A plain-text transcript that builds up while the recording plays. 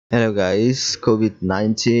Hello guys,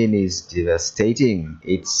 COVID-19 is devastating.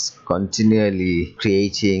 It's continually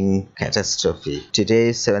creating catastrophe.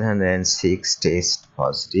 Today 706 test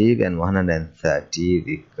positive and 130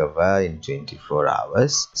 recover in 24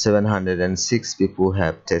 hours. 706 people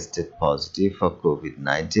have tested positive for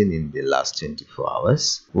COVID-19 in the last 24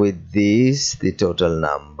 hours. With this, the total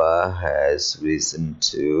number has risen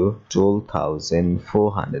to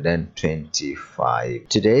 12,425.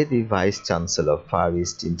 Today, the Vice Chancellor of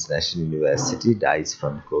Fareast International University dies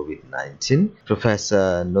from COVID-19.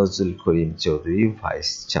 Professor Nazmul Karim Chowdhury,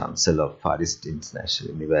 Vice Chancellor of Fareast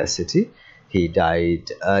International University. He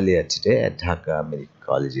died earlier today at Dhaka Medical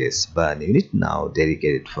College's burn unit, now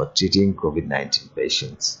dedicated for treating COVID-19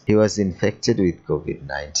 patients. He was infected with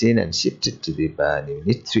COVID-19 and shifted to the burn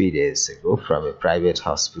unit 3 days ago from a private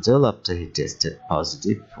hospital after he tested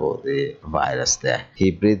positive for the virus there. He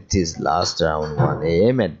breathed his last around 1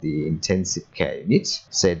 a.m. at the intensive care unit,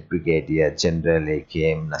 said Brigadier General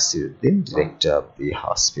AKM Nasir, Uddin, director of the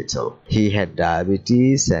hospital. He had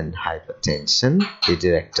diabetes and hypertension, the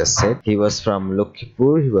director said. He was from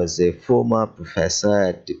Lakshmipur. He was a former professor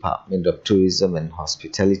at Department of Tourism and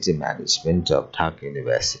Hospitality Management of Dhaka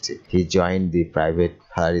University. He joined the private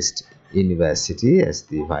Fareast University as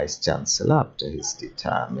the Vice Chancellor after his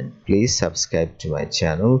retirement. Please subscribe to my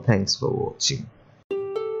channel. Thanks for watching.